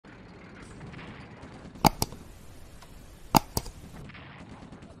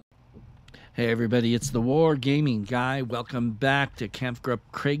Hey everybody, it's the War Gaming Guy. Welcome back to KampfGruppe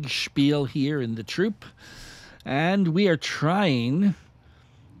Kriegsspiel here in the troop. And we are trying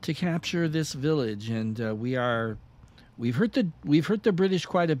to capture this village, and we've hurt the British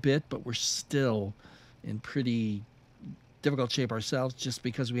quite a bit, but we're still in pretty difficult shape ourselves just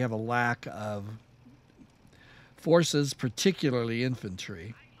because we have a lack of forces, particularly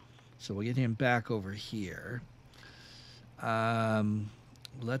infantry. So we'll get him back over here.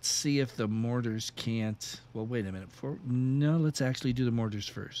 Let's see if the mortars can't... Well, wait a minute. No, let's actually do the mortars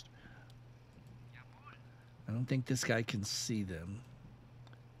first. I don't think this guy can see them.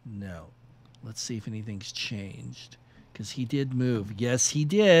 No. Let's see if anything's changed. Because he did move. Yes, he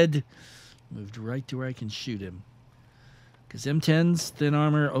did. Moved right to where I can shoot him. Because M10s, thin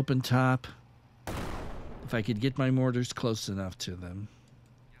armor, open top. If I could get my mortars close enough to them.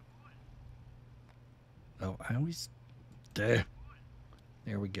 Oh, I always...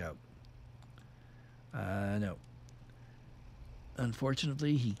 There we go. No.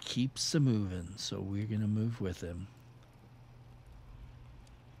 Unfortunately, he keeps moving, so we're going to move with him.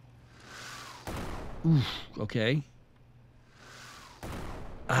 Oof, okay.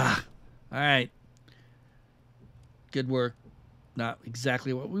 All right. Good work. Not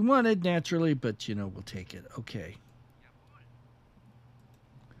exactly what we wanted, naturally, but, you know, we'll take it. Okay.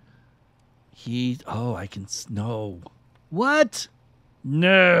 Oh, I can... No. What?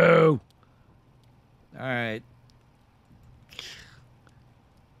 No. All right.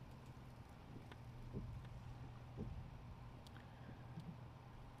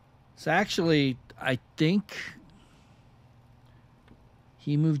 So actually, I think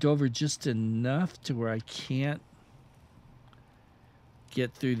he moved over just enough to where I can't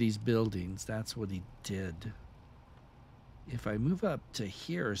get through these buildings. That's what he did. If I move up to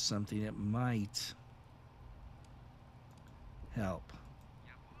here or something, it might help.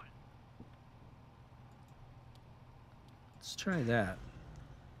 Let's try that.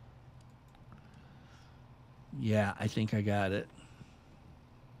 Yeah, I think I got it.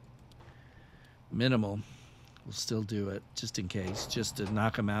 Minimal. We'll still do it, just in case. Just to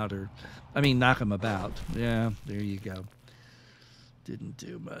knock him out knock him about. Yeah, there you go. Didn't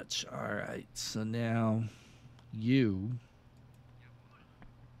do much. All right, so now you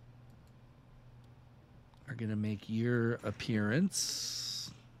are going to make your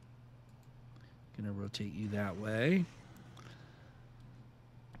appearance. Going to rotate you that way.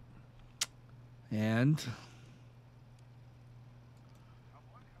 And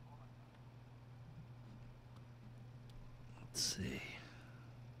let's see.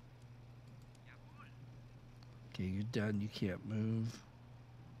 Okay, you're done. You can't move.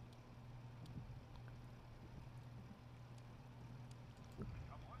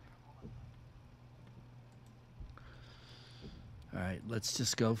 All right, let's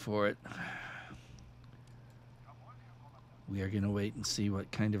just go for it. We are going to wait and see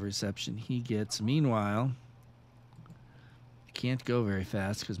what kind of reception he gets. Meanwhile, I can't go very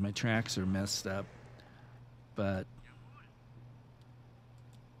fast because my tracks are messed up. But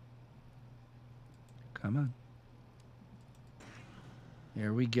come on.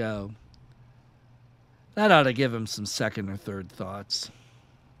 There we go. That ought to give him some second or third thoughts.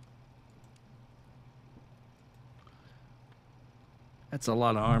 That's a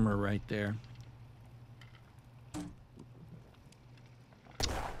lot of armor right there.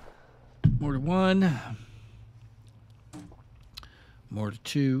 Mortar 1. Mortar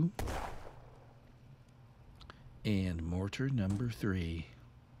 2. And mortar number 3.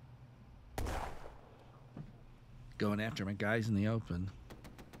 Going after my guys in the open.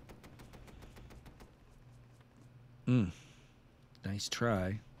 Nice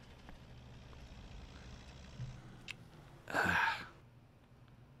try.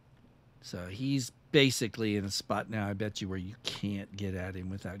 So he's basically in a spot now, I bet you, where you can't get at him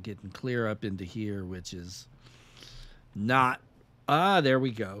without getting clear up into here, which is not... there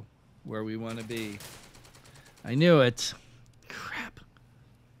we go. Where we want to be. I knew it. Crap.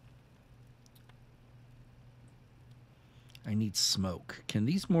 I need smoke. Can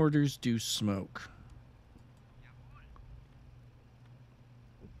these mortars do smoke?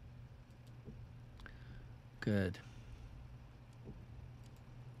 Good.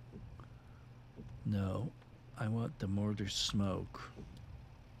 No, I want the mortar smoke.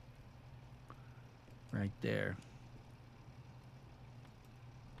 Right there.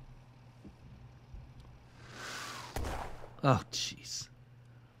 Oh, jeez.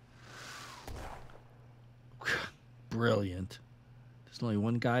 Brilliant. There's only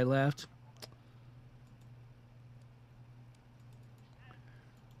one guy left.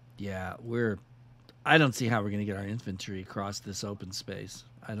 Yeah, I don't see how we're going to get our infantry across this open space.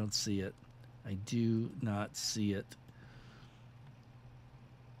 I don't see it. I do not see it.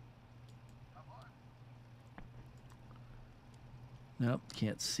 Nope,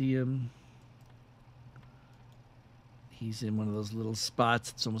 can't see him. He's in one of those little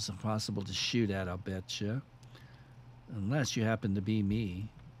spots it's almost impossible to shoot at, I'll bet you. Unless you happen to be me.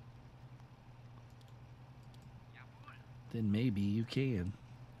 Then maybe you can.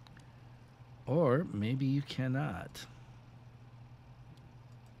 Or maybe you cannot.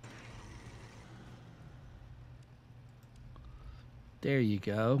 There you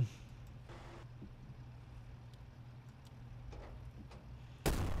go.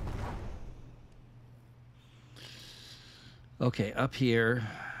 Okay, up here.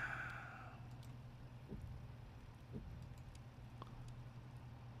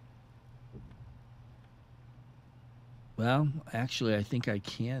 Well, actually, I think I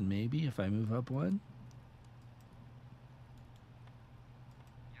can maybe if I move up one.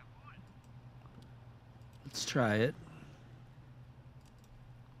 Let's try it.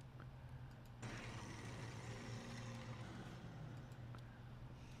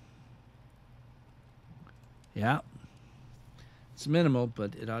 Yeah. It's minimal,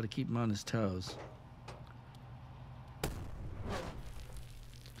 but it ought to keep him on his toes.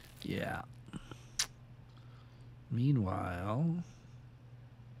 Yeah. Meanwhile...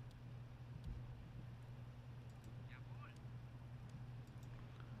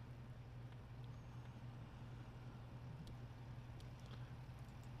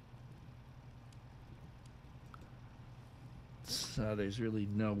 So there's really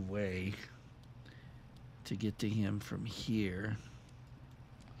no way to get to him from here.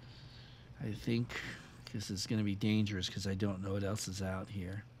 I think this is going to be dangerous because I don't know what else is out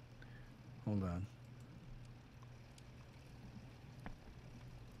here. Hold on.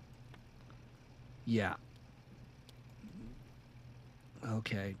 Yeah.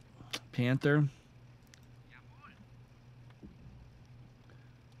 Okay. Panther.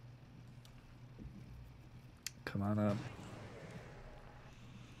 Come on up.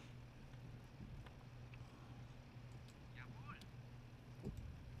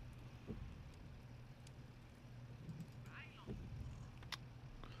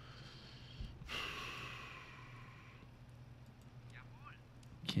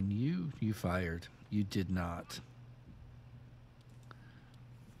 Can you? You fired. You did not.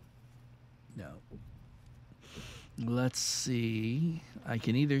 No. Let's see. I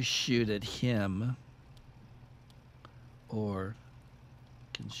can either shoot at him or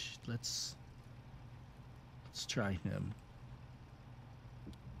can let's try him.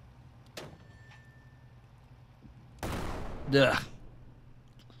 Ugh.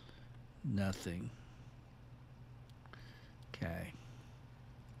 Nothing. Okay.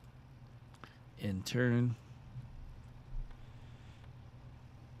 In turn.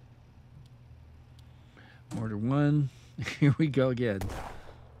 Mortar one. Here we go again.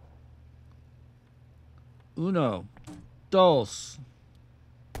 Uno. Dos.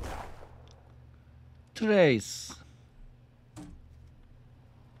 Tres.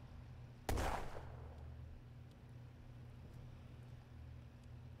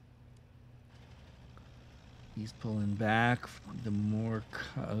 He's pulling back. The more...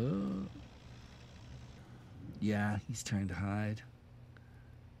 yeah, he's trying to hide.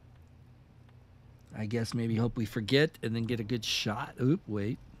 I guess maybe hope we forget and then get a good shot. Oop,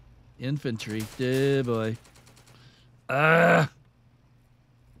 wait. Infantry. Oh, boy. All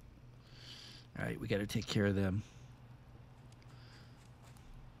right, we got to take care of them.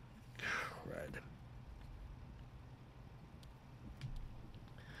 Crud.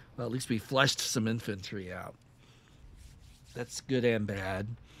 Well, at least we flushed some infantry out. That's good and bad.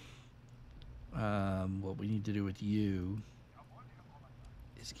 What we need to do with you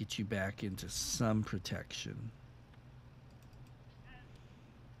is get you back into some protection.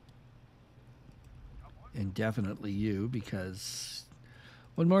 And definitely you, because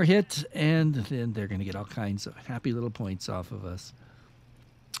one more hit and then they're going to get all kinds of happy little points off of us.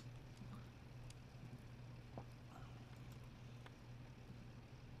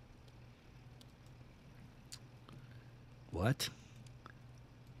 What?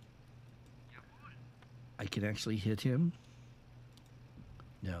 I can actually hit him?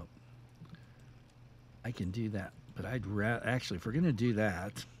 No. I can do that, but I'd actually, if we're going to do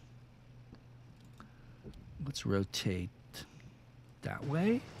that, let's rotate that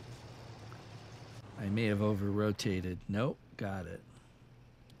way. I may have over-rotated. Nope, got it.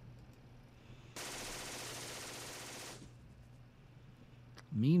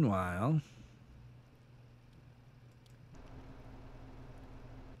 Meanwhile,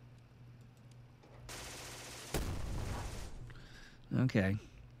 okay,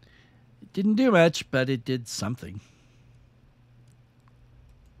 Didn't do much, but it did something.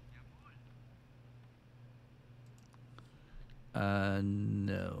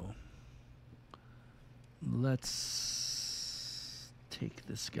 No. Let's take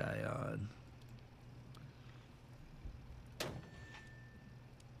this guy on.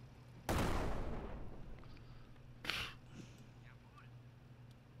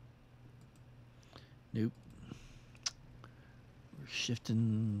 Nope. We're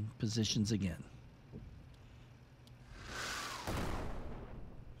shifting positions again.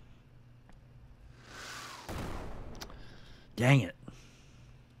 Dang it.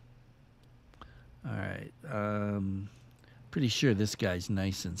 All right. Pretty sure this guy's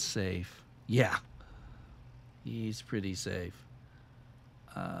nice and safe. Yeah. He's pretty safe.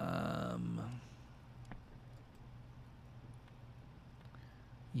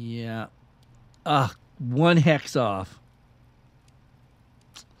 Yeah. One hex off.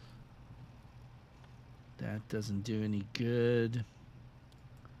 That doesn't do any good.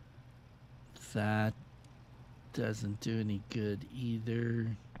 That doesn't do any good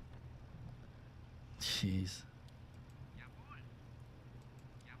either. Jeez.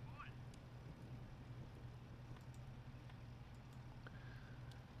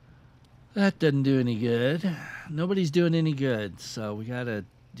 That doesn't do any good. Nobody's doing any good, so we gotta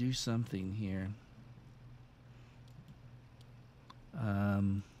do something here.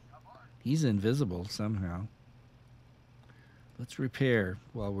 He's invisible somehow. Let's repair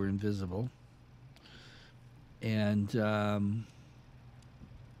while we're invisible. And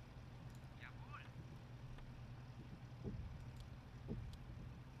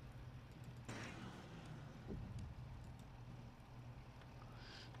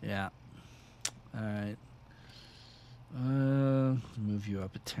yeah. All right. Move you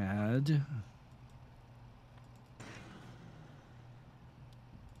up a tad.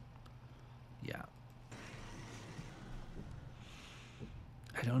 Yeah.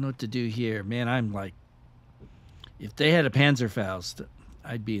 I don't know what to do here. Man, I'm like, if they had a Panzerfaust,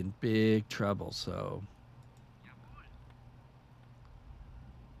 I'd be in big trouble, so.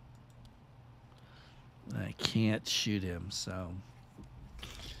 I can't shoot him, so.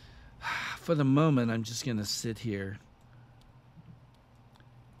 For the moment, I'm just going to sit here.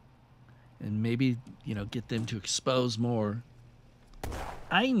 And maybe, you know, get them to expose more.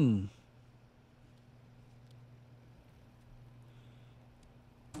 Ein.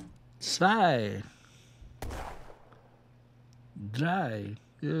 Zwei. Drei.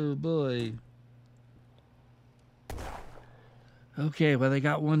 Oh boy. Okay, well, they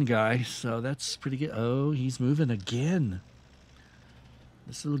got one guy, so that's pretty good. Oh, he's moving again.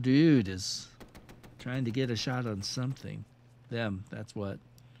 This little dude is trying to get a shot on something. Them, that's what.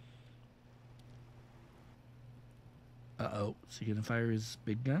 Uh-oh. Is he going to fire his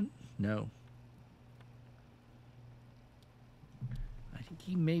big gun? No. I think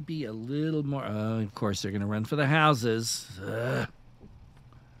he may be a little more... Oh, of course, they're going to run for the houses. Ugh.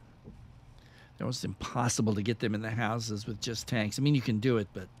 It's almost impossible to get them in the houses with just tanks. I mean, you can do it,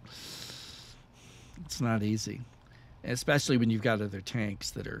 but it's not easy. Especially when you've got other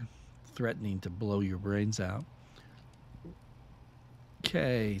tanks that are threatening to blow your brains out.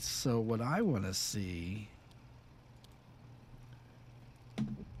 Okay, so what I want to see...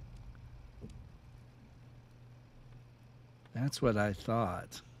 That's what I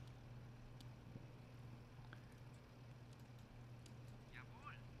thought.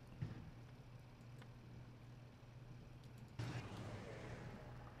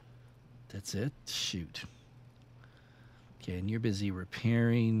 That's it? Shoot. Okay, and you're busy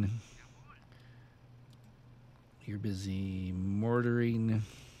repairing. You're busy mortaring.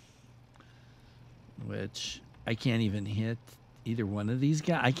 Which I can't even hit either one of these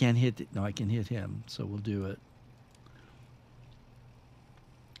guys. I can't hit... No, I can hit him, so we'll do it.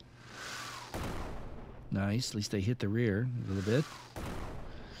 Nice. At least they hit the rear a little bit.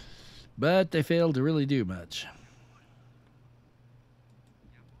 But they failed to really do much.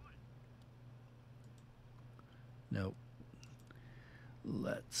 Nope.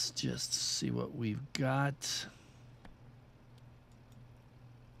 Let's just see what we've got.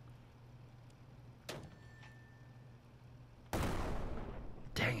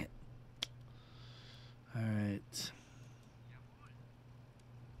 Dang it. All right.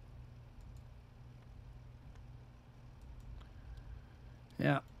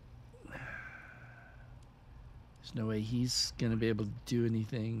 Yeah. There's no way he's going to be able to do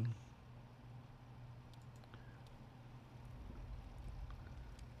anything.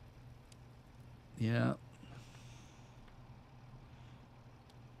 Yeah.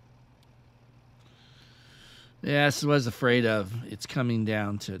 Yes, I was afraid of. It's coming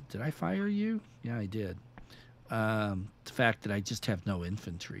down to, did I fire you? Yeah, I did. The fact that I just have no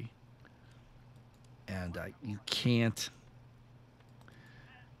infantry. And you can't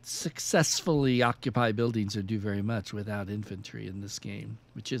successfully occupy buildings or do very much without infantry in this game,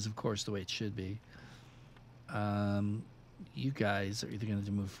 which is, of course, the way it should be. You guys are either going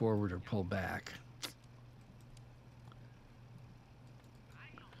to move forward or pull back.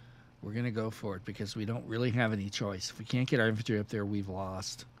 We're going to go for it because we don't really have any choice. If we can't get our infantry up there, we've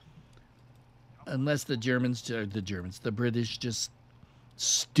lost. Unless the British just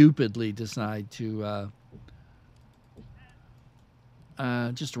stupidly decide to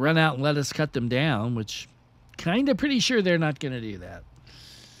just run out and let us cut them down, which kind of pretty sure they're not going to do that.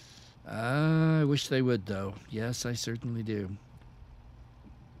 I wish they would, though. Yes, I certainly do.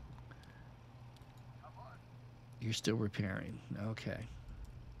 You're still repairing. Okay.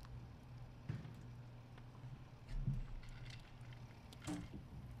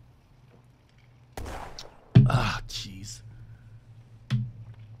 Ah, oh, jeez.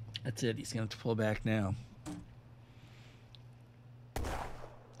 That's it. He's going to have to pull back now.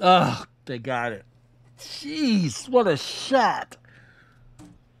 Oh, they got it. Jeez, what a shot.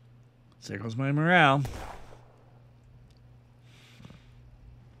 There goes my morale.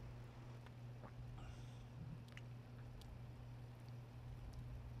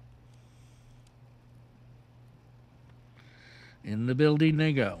 In the building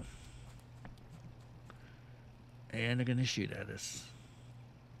they go. And they're going to shoot at us.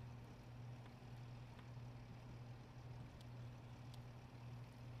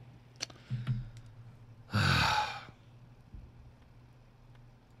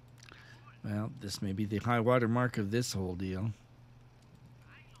 Well, this may be the high water mark of this whole deal.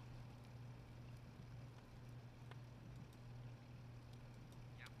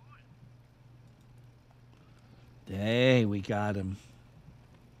 Hey, we got him.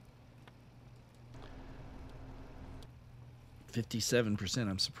 57%,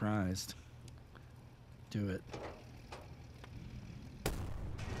 I'm surprised. Do it.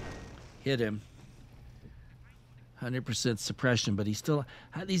 Hit him. 100% suppression, but he still...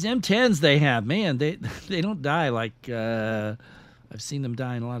 These M10s they have, man, they don't die like... I've seen them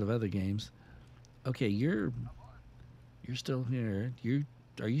die in a lot of other games. Okay, you're still here.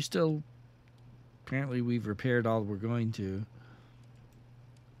 Are you still... Apparently we've repaired all we're going to.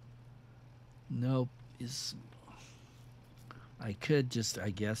 Nope. I could just...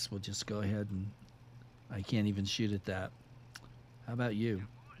 I guess we'll just go ahead and... I can't even shoot at that. How about you?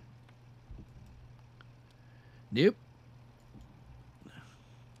 Nope.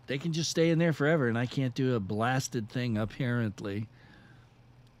 They can just stay in there forever, and I can't do a blasted thing, apparently.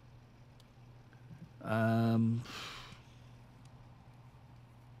 Well,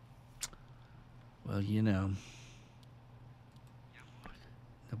 you know.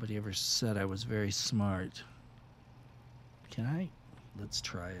 Nobody ever said I was very smart. Can I? Let's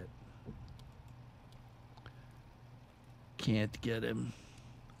try it. Can't get him.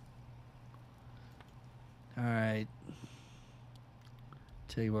 All right.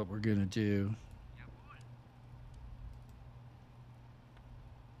 Tell you what we're going to do.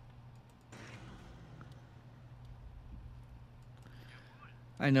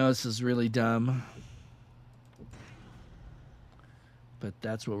 I know this is really dumb, but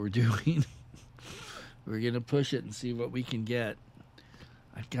that's what we're doing. We're going to push it and see what we can get.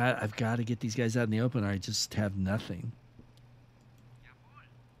 I've got to get these guys out in the open or I just have nothing.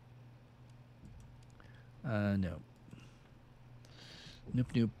 No. Nope,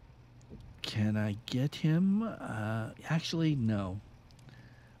 nope. Can I get him? Actually, no.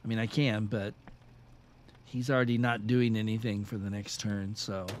 I mean, I can, but he's already not doing anything for the next turn,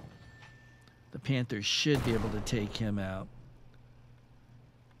 so the Panthers should be able to take him out.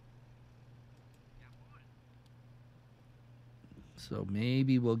 So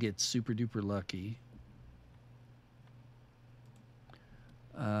maybe we'll get super duper lucky.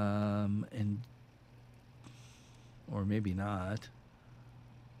 Or maybe not.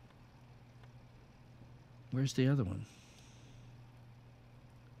 Where's the other one?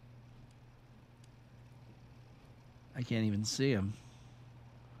 I can't even see him.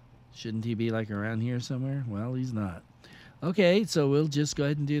 Shouldn't he be like around here somewhere? Well, he's not. Okay, so we'll just go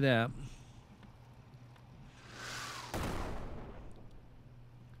ahead and do that.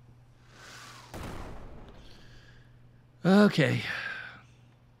 Okay.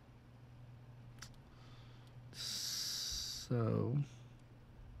 So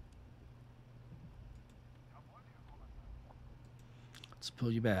let's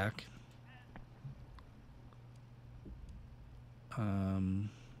pull you back.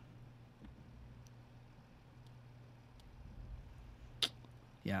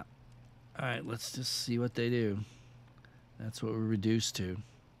 Yeah. All right, let's just see what they do. That's what we're reduced to.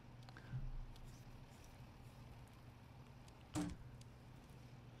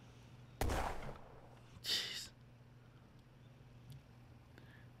 Jeez.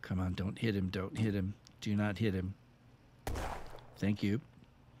 Come on, don't hit him, don't hit him. Do not hit him. Thank you.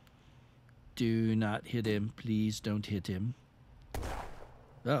 Do not hit him. Please don't hit him.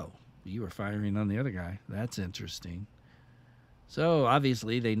 Oh, you were firing on the other guy. That's interesting. So,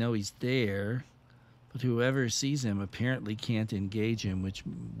 obviously, they know he's there. But whoever sees him apparently can't engage him, which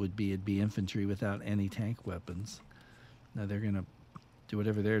would be it'd be infantry without any tank weapons. Now they're going to do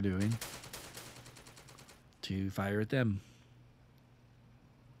whatever they're doing to fire at them.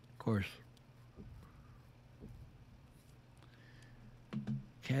 Of course.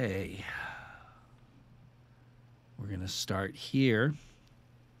 Okay. We're going to start here.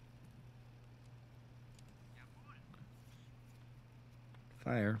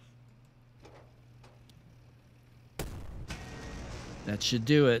 Fire. That should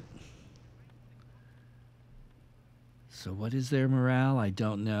do it. So what is their morale? I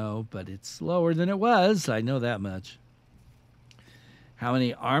don't know, but it's lower than it was. I know that much. How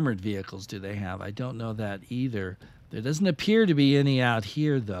many armored vehicles do they have? I don't know that either. There doesn't appear to be any out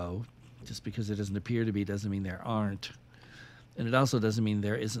here, though. Just because it doesn't appear to be doesn't mean there aren't. And it also doesn't mean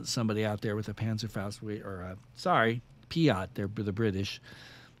there isn't somebody out there with a Panzerfaust or a, Piat. They're the British,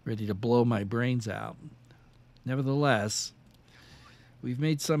 ready to blow my brains out. Nevertheless, we've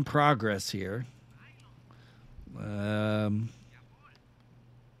made some progress here.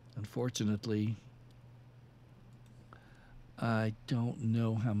 Unfortunately, I don't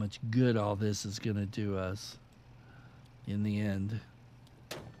know how much good all this is going to do us in the end.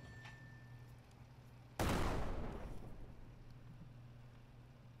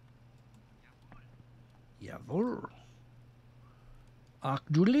 Jawohl. Ach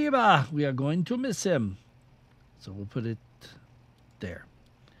du lieber, we are going to miss him. So we'll put it there.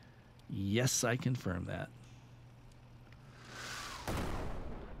 Yes, I confirm that.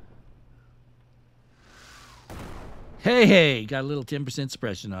 Hey, got a little 10%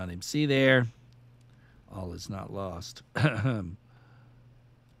 suppression on him. See there? All is not lost.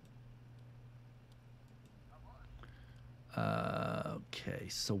 Okay,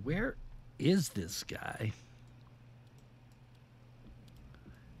 so where is this guy?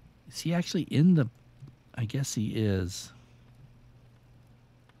 Is he actually in the... I guess he is.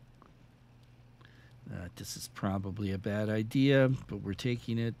 This is probably a bad idea, but we're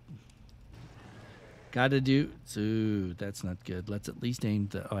taking it. Gotta do... Ooh, that's not good. Let's at least aim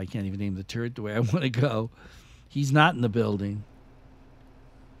the... Oh, I can't even aim the turret the way I want to go. He's not in the building.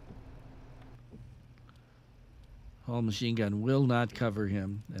 Hull machine gun will not cover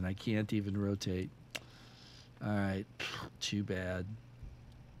him, and I can't even rotate. All right, too bad.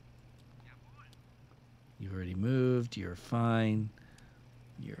 You've already moved. You're fine.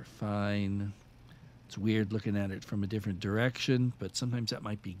 You're fine. It's weird looking at it from a different direction, but sometimes that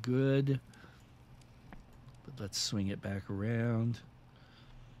might be good. But let's swing it back around.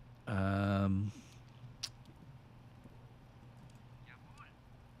 I'm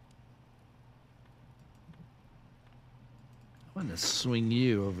going to swing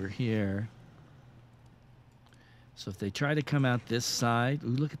you over here. So if they try to come out this side, ooh,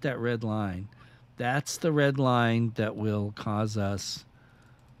 look at that red line. That's the red line that will cause us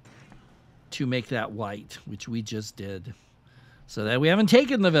to make that white, which we just did. So that we haven't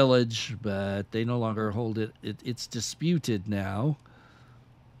taken the village, but they no longer hold it. It's disputed now.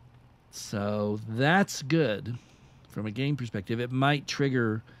 So that's good. From a game perspective, it might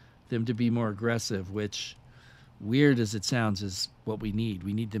trigger them to be more aggressive, which, weird as it sounds, is what we need.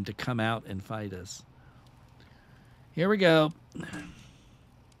 We need them to come out and fight us. Here we go.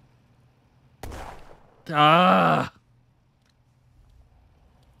 Ah!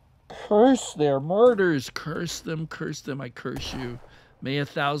 Curse their murders. Curse them, I curse you. May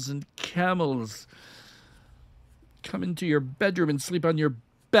 1,000 camels come into your bedroom and sleep on your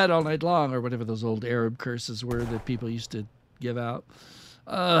bed all night long, or whatever those old Arab curses were that people used to give out.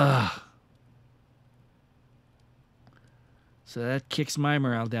 So that kicks my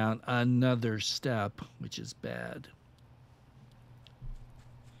morale down another step, which is bad.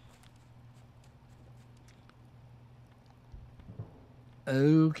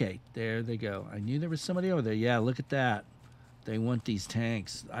 Okay, there they go. I knew there was somebody over there. Yeah, look at that. They want these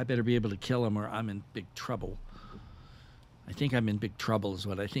tanks. I better be able to kill them or I'm in big trouble. I think I'm in big trouble is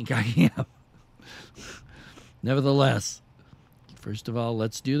what I think I am. Nevertheless, first of all,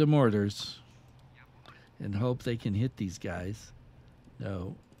 let's do the mortars and hope they can hit these guys.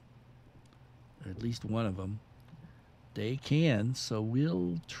 No. Or at least one of them. They can, so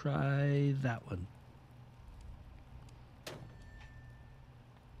we'll try that one.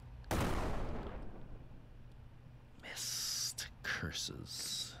 Missed.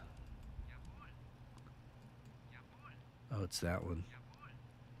 Curses. Oh, it's that one.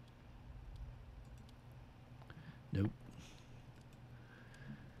 Nope.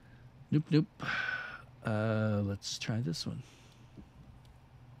 Nope, nope. Let's try this one.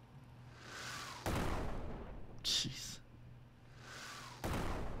 Jeez.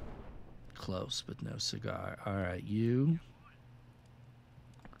 Close, but no cigar. All right, you.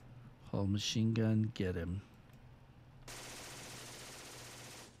 Whole machine gun, get him.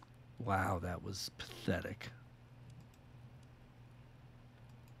 Wow, that was pathetic.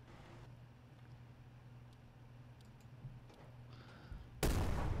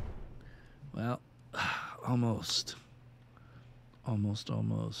 Well, almost.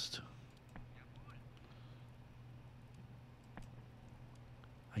 Almost.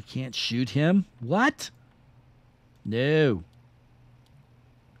 I can't shoot him? What? No.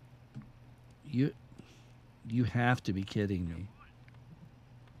 You have to be kidding me.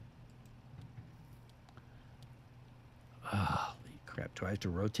 Oh, crap. Do I have to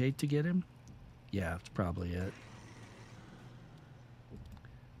rotate to get him? Yeah, that's probably it.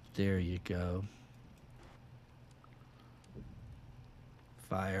 There you go.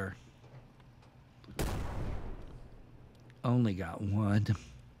 Fire. Only got one.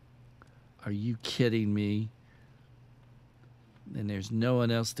 Are you kidding me? And there's no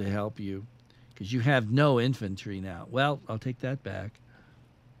one else to help you because you have no infantry now. Well, I'll take that back.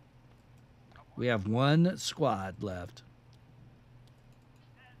 We have one squad left.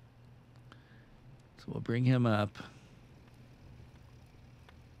 So we'll bring him up.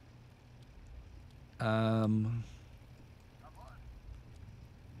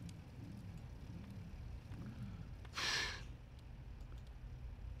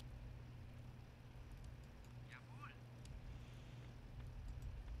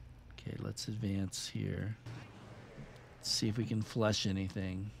 Okay, let's advance here. Let's see if we can flush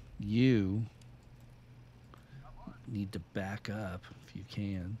anything. You need to back up if you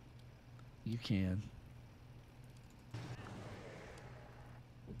can. You can.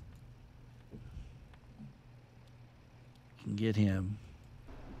 You can get him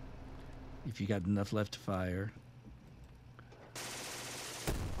if you got enough left to fire.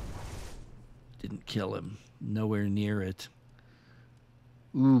 Didn't kill him. Nowhere near it.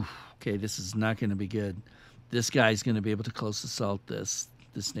 Ooh, okay, this is not going to be good. This guy's going to be able to close assault this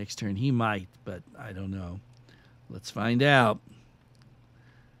next turn. He might, but I don't know. Let's find out.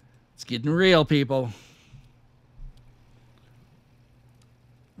 It's getting real, people.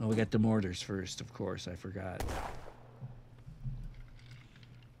 Oh, we got the mortars first, of course. I forgot.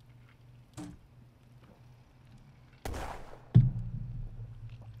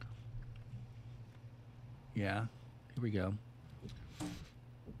 Yeah, here we go.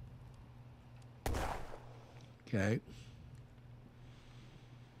 Okay.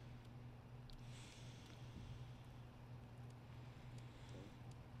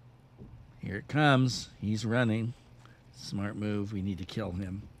 Here it comes. He's running. Smart move. We need to kill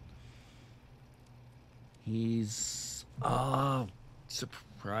him. He's... Oh,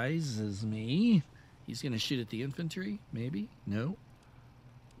 surprises me. He's going to shoot at the infantry, maybe? No.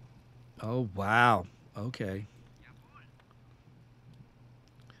 Oh, wow. Okay.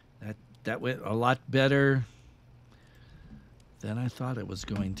 That went a lot better than I thought it was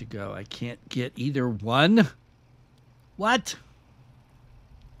going to go. I can't get either one. What?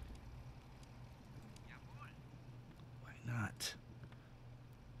 Why not?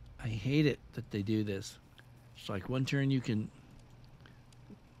 I hate it that they do this. It's like one turn you can...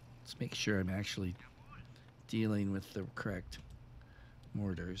 Let's make sure I'm actually dealing with the correct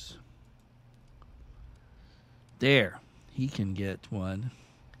mortars. There. He can get one.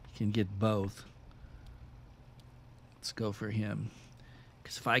 He can get both. Let's go for him.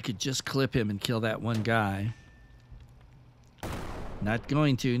 Because if I could just clip him and kill that one guy. Not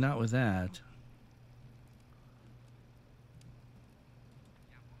going to, not with that.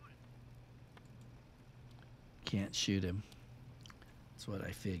 Can't shoot him. That's what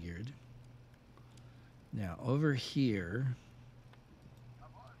I figured. Now, over here...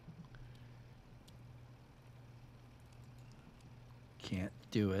 Can't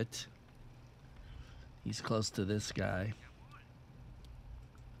do it. He's close to this guy.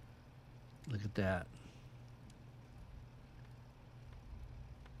 Look at that.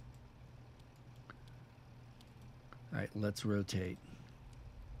 All right, let's rotate.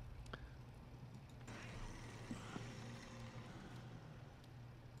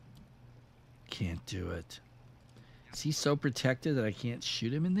 Can't do it. Is he so protected that I can't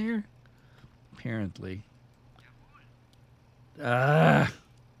shoot him in there? Apparently. Ah!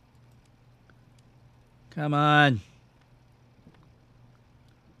 Come on.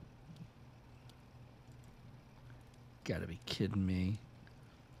 Gotta be kidding me.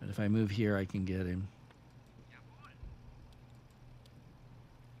 But if I move here, I can get him.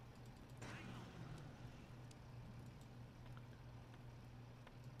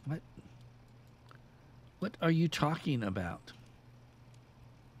 What? What are you talking about?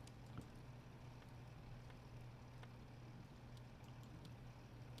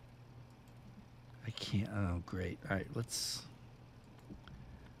 I can't. Oh, great. All right, let's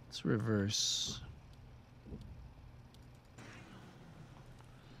reverse.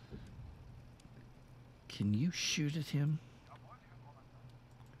 Can you shoot at him?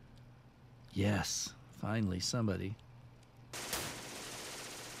 Yes, finally somebody.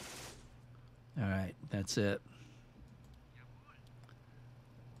 All right, that's it.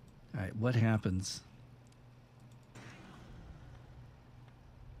 All right, what happens?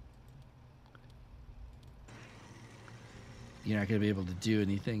 You're not going to be able to do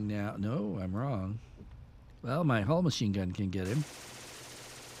anything now. No, I'm wrong. Well, my hull machine gun can get him.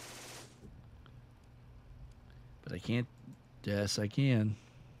 But I can't. Yes, I can.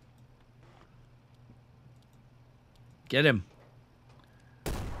 Get him.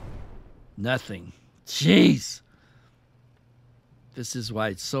 Nothing. Jeez. This is why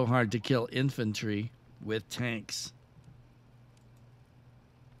it's so hard to kill infantry with tanks.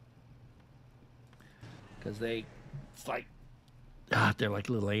 Because it's like, they're like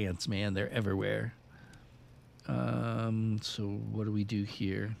little ants, man. They're everywhere. So what do we do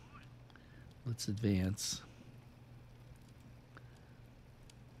here? Let's advance.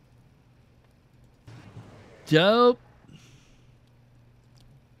 Dope.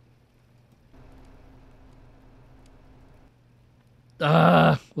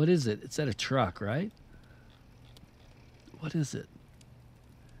 What is it? It's at a truck, right? What is it?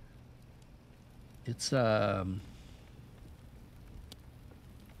 It's a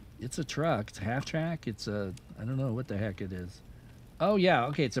truck. It's a half track. It's a, I don't know what the heck it is. Oh yeah,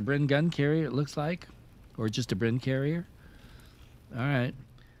 okay, it's a Bren gun carrier, it looks like. Or just a Bren carrier. Alright.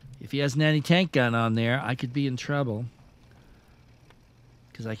 If he has an anti-tank gun on there, I could be in trouble.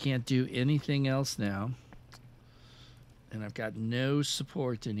 Because I can't do anything else now. And I've got no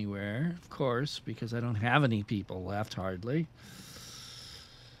support anywhere, of course, because I don't have any people left, hardly.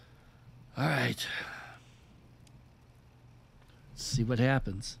 All right. Let's see what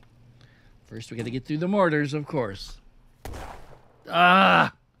happens. First, we got to get through the mortars, of course.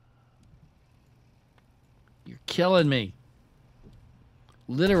 Ah! You're killing me.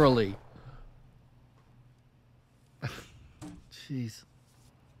 Literally. Jeez.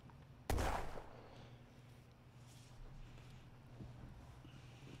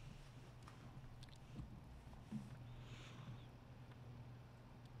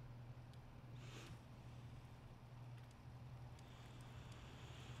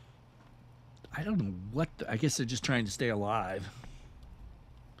 I don't know what I guess they're just trying to stay alive.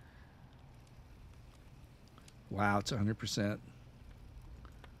 Wow, it's 100%.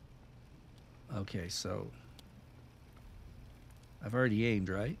 Okay, so I've already aimed,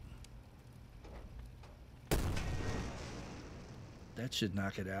 right? That should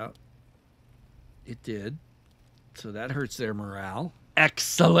knock it out. It did. So that hurts their morale.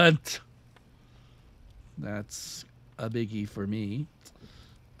 Excellent. That's a biggie for me.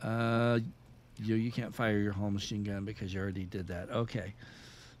 You can't fire your hull machine gun because you already did that. Okay.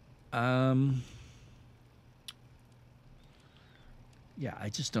 Yeah, I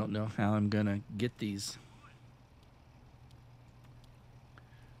just don't know how I'm gonna get these.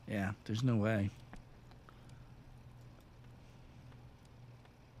 Yeah, there's no way.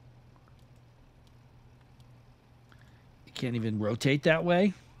 You can't even rotate that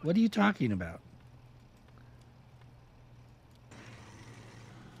way? What are you talking about?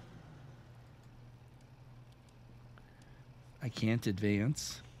 I can't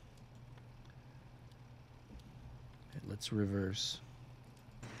advance. Okay, let's reverse.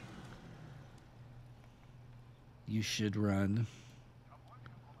 You should run.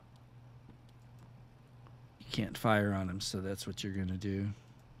 You can't fire on him, so that's what you're gonna do.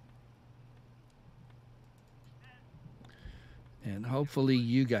 And hopefully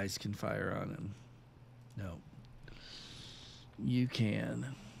you guys can fire on him. No. You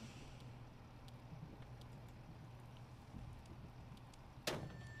can.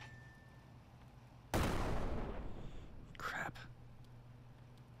 Crap.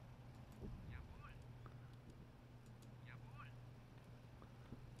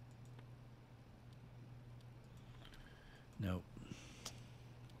 Nope.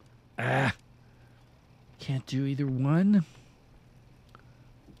 Ah. Can't do either one.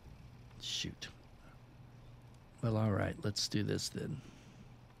 Shoot. Well, all right. Let's do this then.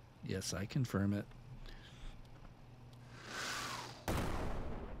 Yes, I confirm it.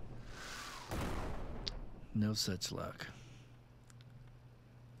 No such luck.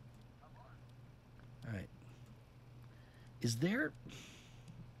 All right. Is there...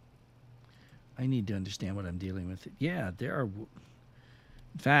 I need to understand what I'm dealing with. Yeah, there are...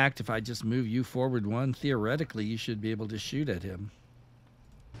 In fact, if I just move you forward one, theoretically, you should be able to shoot at him.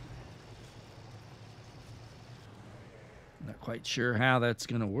 Not quite sure how that's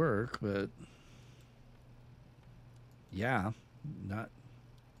going to work, but... Yeah, not...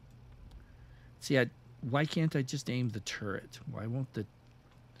 See, why can't I just aim the turret? Why won't the...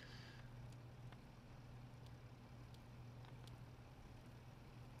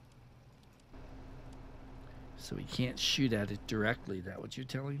 So he can't shoot at it directly. Is that what you're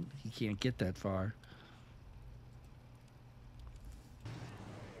telling me? He can't get that far.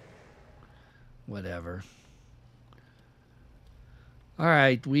 Whatever. All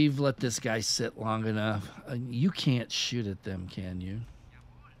right, we've let this guy sit long enough. You can't shoot at them, can you?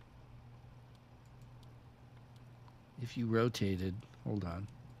 If you rotated, hold on.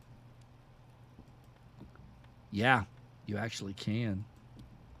 Yeah, you actually can.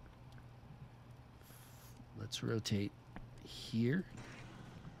 Let's rotate here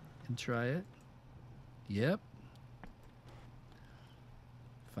and try it. Yep.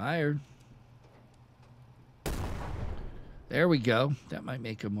 Fired. There we go. That might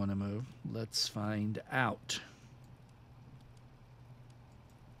make him want to move. Let's find out.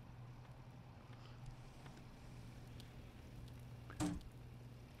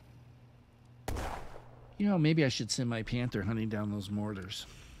 You know, maybe I should send my Panther hunting down those mortars.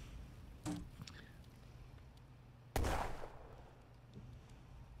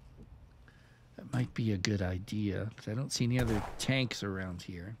 That might be a good idea, because I don't see any other tanks around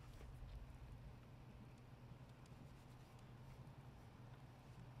here.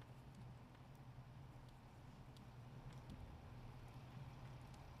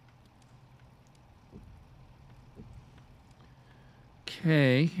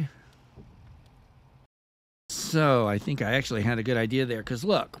 Okay. So I think I actually had a good idea there, because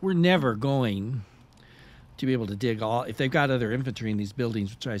look, we're never going to be able to dig all... If they've got other infantry in these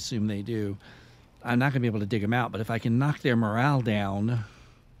buildings, which I assume they do, I'm not going to be able to dig them out. But if I can knock their morale down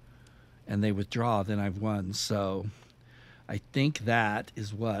and they withdraw, then I've won. So I think that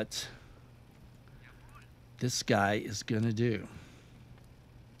is what this guy is going to do.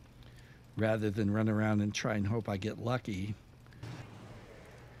 Rather than run around and try and hope I get lucky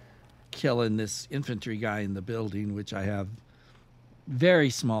killing this infantry guy in the building, which I have very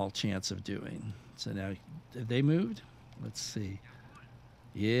small chance of doing. So now, have they moved? Let's see.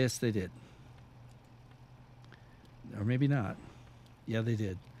 Yes, they did. Or maybe not. Yeah, they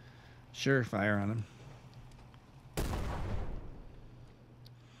did. Sure, fire on them.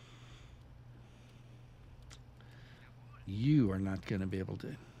 You are not going to be able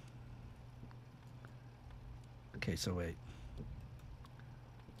to. Okay, so wait.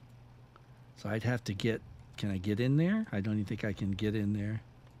 So I'd have to get... Can I get in there? I don't even think I can get in there.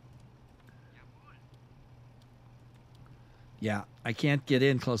 Yeah, I can't get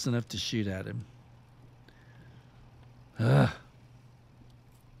in close enough to shoot at him. Ugh.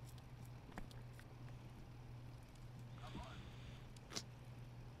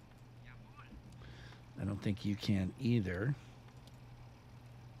 I don't think you can either.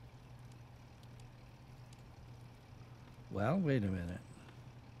 Well, wait a minute.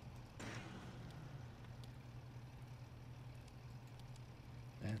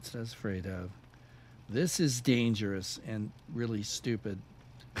 That's what I was afraid of. This is dangerous and really stupid,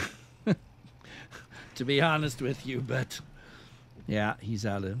 to be honest with you, but yeah, he's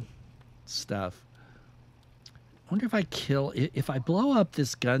out of stuff. I wonder if I kill... If I blow up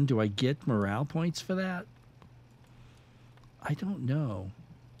this gun, do I get morale points for that? I don't know.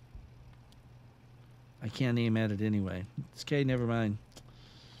 I can't aim at it anyway. It's okay, never mind.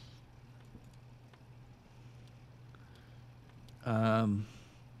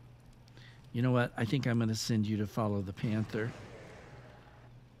 You know what? I think I'm going to send you to follow the Panther.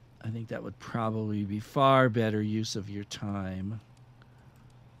 I think that would probably be far better use of your time.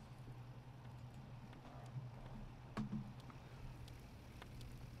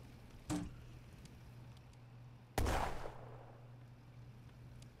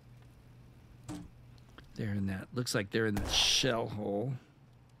 They're in that... Looks like they're in that shell hole.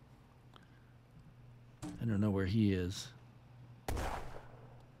 I don't know where he is.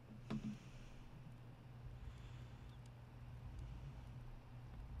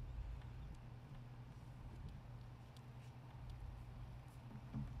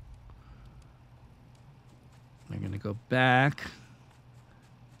 They're going to go back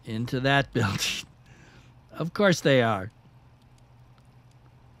into that building. Of course they are.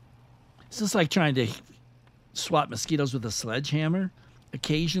 It's just like trying to swat mosquitoes with a sledgehammer.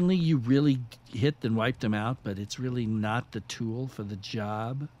 Occasionally you really hit and wipe them out, but it's really not the tool for the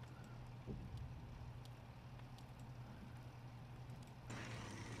job.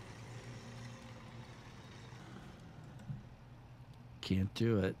 Can't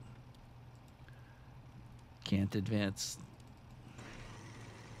do it. Can't advance.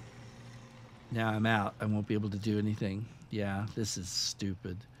 Now I'm out. I won't be able to do anything. Yeah, this is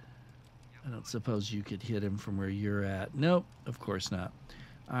stupid. I don't suppose you could hit him from where you're at. Nope, of course not.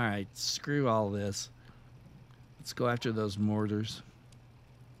 All right, screw all this. Let's go after those mortars.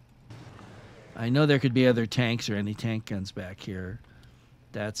 I know there could be other tanks or any tank guns back here.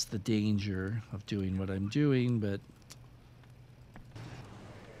 That's the danger of doing what I'm doing, but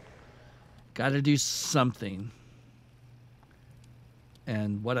gotta do something.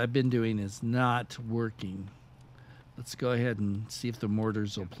 And what I've been doing is not working. Let's go ahead and see if the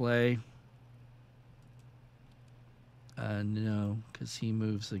mortars will play. No, because he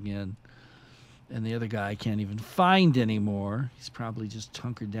moves again. And the other guy I can't even find anymore. He's probably just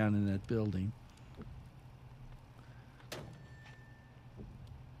hunkered down in that building.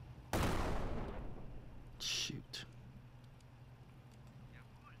 Shoot.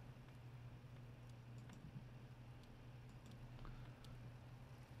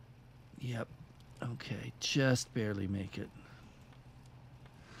 Yep. Okay, just barely make it.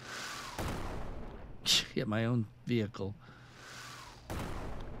 Hit my own vehicle.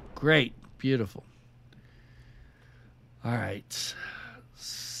 Great. Beautiful. All right.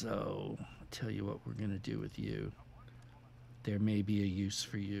 So, I'll tell you what we're going to do with you. There may be a use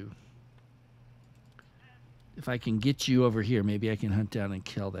for you. If I can get you over here, maybe I can hunt down and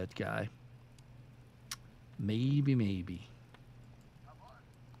kill that guy. Maybe.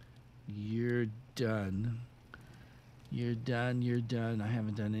 You're done. You're done. I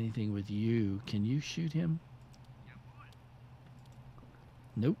haven't done anything with you. Can you shoot him?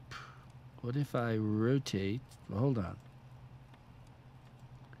 Nope. What if I rotate? Well, hold on.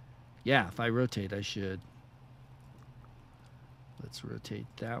 Yeah, if I rotate, I should. Let's rotate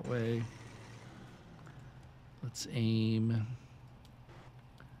that way. Let's aim.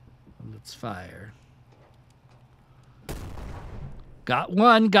 Let's fire. Got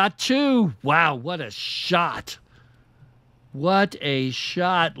one, got two. Wow, what a shot. What a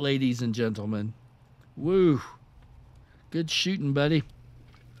shot, ladies and gentlemen. Woo. Good shooting, buddy.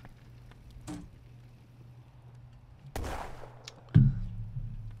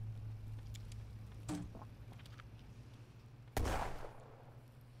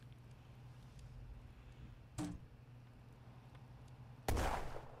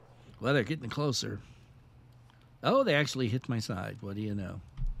 Well, they're getting closer. Oh, they actually hit my side. What do you know?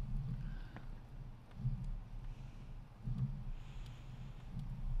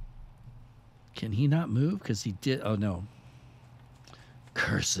 Can he not move? Because he did. Oh, no.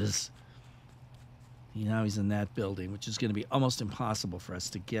 Curses. Now he's in that building, which is going to be almost impossible for us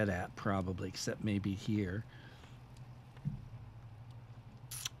to get at, probably, except maybe here.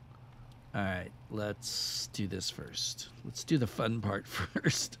 All right, let's do this first. Let's do the fun part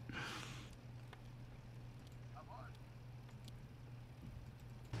first.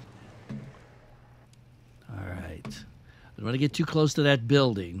 All right. I don't want to get too close to that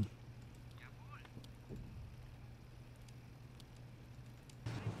building.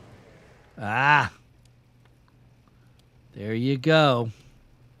 Ah. There you go.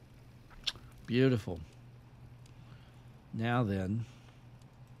 Beautiful. Now then.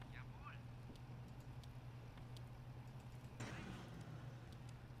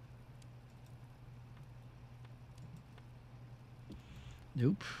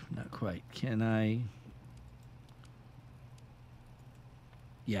 Nope, not quite. Can I?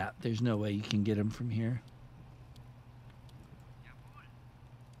 Yeah, there's no way you can get him from here.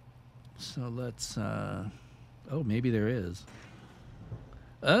 So let's, oh, maybe there is.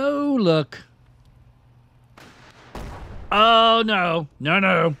 Oh, look. Oh, no. No,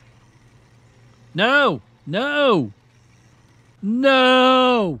 no. No. No.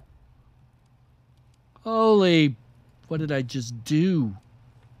 No. Holy, what did I just do?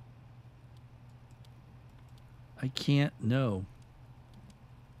 I can't know.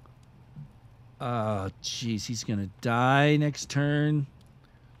 Oh, jeez, he's going to die next turn.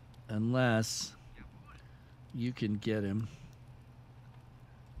 Unless you can get him.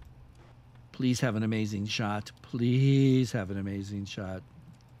 Please have an amazing shot. Please have an amazing shot.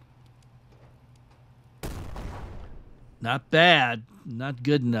 Not bad. Not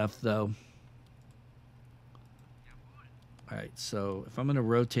good enough, though. All right, so if I'm going to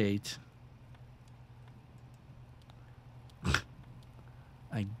rotate,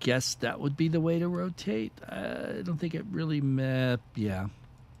 I guess that would be the way to rotate. I don't think it really yeah.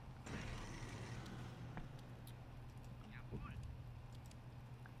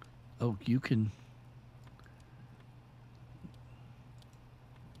 Oh, you can.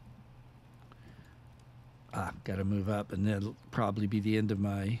 Gotta move up, and that'll probably be the end of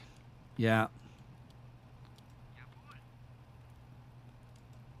my. Yeah.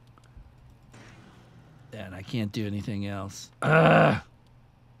 And I can't do anything else. Well,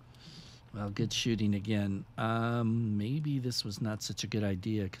 good shooting again. Maybe this was not such a good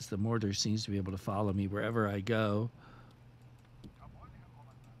idea because the mortar seems to be able to follow me wherever I go.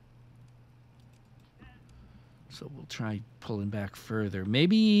 So we'll try pulling back further.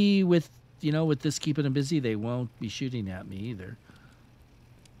 Maybe with, with this keeping them busy, they won't be shooting at me either.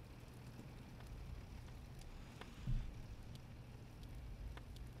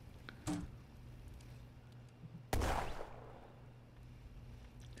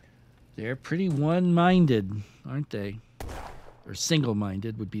 They're pretty one-minded, aren't they? Or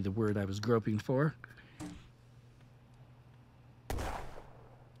single-minded would be the word I was groping for.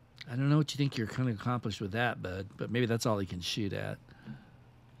 I don't know what you think you're going to accomplish with that, bud, but maybe that's all he can shoot at.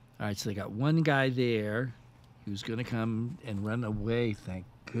 All right, so they got one guy there who's going to come and run away, thank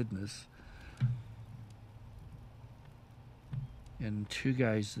goodness. And two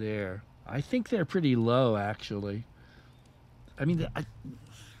guys there. I think they're pretty low, actually. I mean,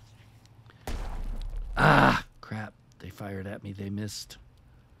 crap. They fired at me. They missed.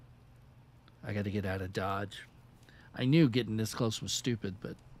 I got to get out of Dodge. I knew getting this close was stupid,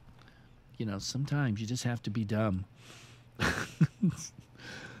 but, sometimes you just have to be dumb.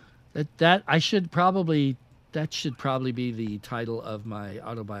 that should probably be the title of my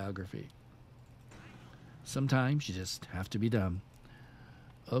autobiography. Sometimes you just have to be dumb.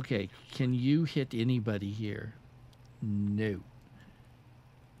 Okay, can you hit anybody here? No.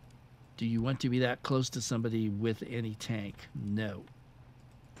 Do you want to be that close to somebody with any tank? No.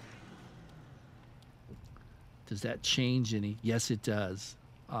 Does that change any? Yes, it does.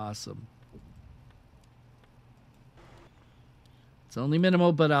 Awesome. It's only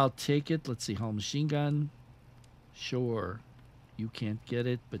minimal, but I'll take it. Let's see, hull machine gun. Sure. You can't get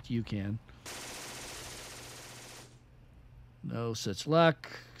it, but you can. No such luck,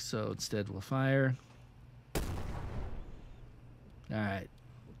 so instead we'll fire. All right.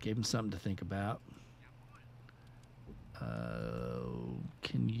 Gave him something to think about.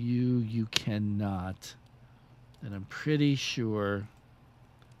 Can you? You cannot. And I'm pretty sure.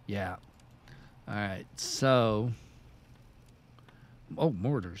 Yeah. All right. So. Oh,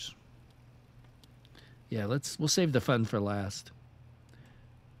 mortars. Yeah, we'll save the fun for last.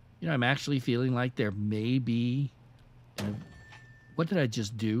 I'm actually feeling like there may be. What did I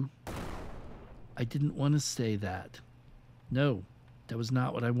just do? I didn't want to say that. No, that was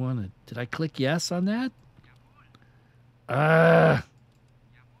not what I wanted. Did I click yes on that?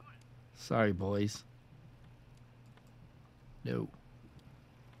 Sorry, boys. No.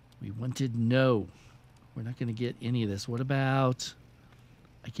 We wanted no. We're not going to get any of this. What about...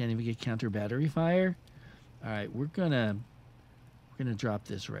 I can't even get counter battery fire. All right, we're gonna drop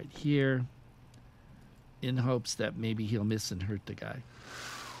this right here in hopes that maybe he'll miss and hurt the guy.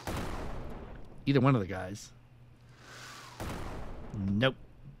 Either one of the guys. Nope.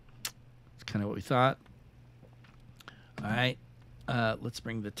 That's kind of what we thought. All right, let's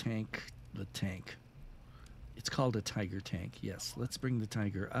bring the tank. The tank. It's called a Tiger tank. Yes, let's bring the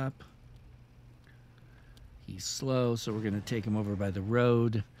Tiger up. He's slow, so we're going to take him over by the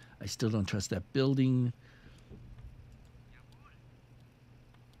road. I still don't trust that building.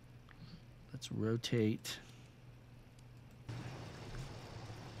 Let's rotate.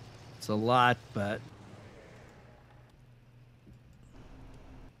 It's a lot, but...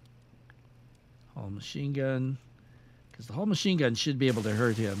 Hull machine gun. Because the hull machine gun should be able to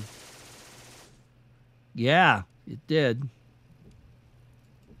hurt him. Yeah, it did.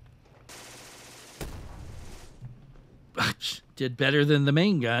 Did better than the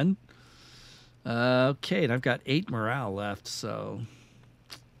main gun. Okay, and I've got 8 morale left, so...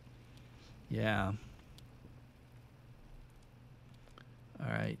 Yeah.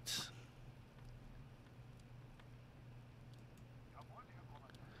 All right.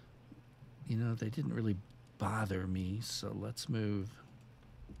 They didn't really bother me, so let's move.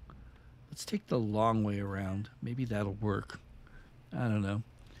 Let's take the long way around. Maybe that'll work. I don't know.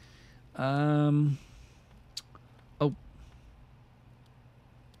 Oh.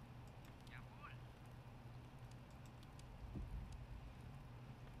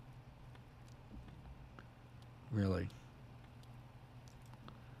 Really?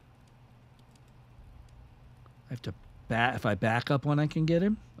 I have to if I back up when I can get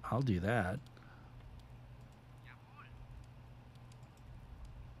him, I'll do that.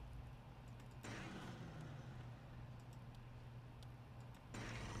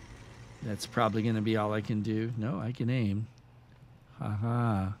 That's probably going to be all I can do. No, I can aim.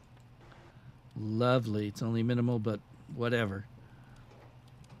 Haha. Lovely. It's only minimal, but whatever.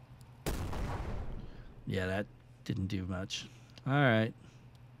 Yeah, that didn't do much. All right.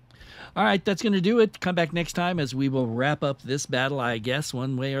 All right, that's going to do it. Come back next time as we will wrap up this battle, I guess,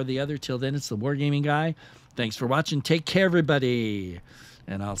 one way or the other. Till then, it's the Wargaming Guy. Thanks for watching. Take care, everybody.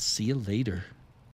 And I'll see you later.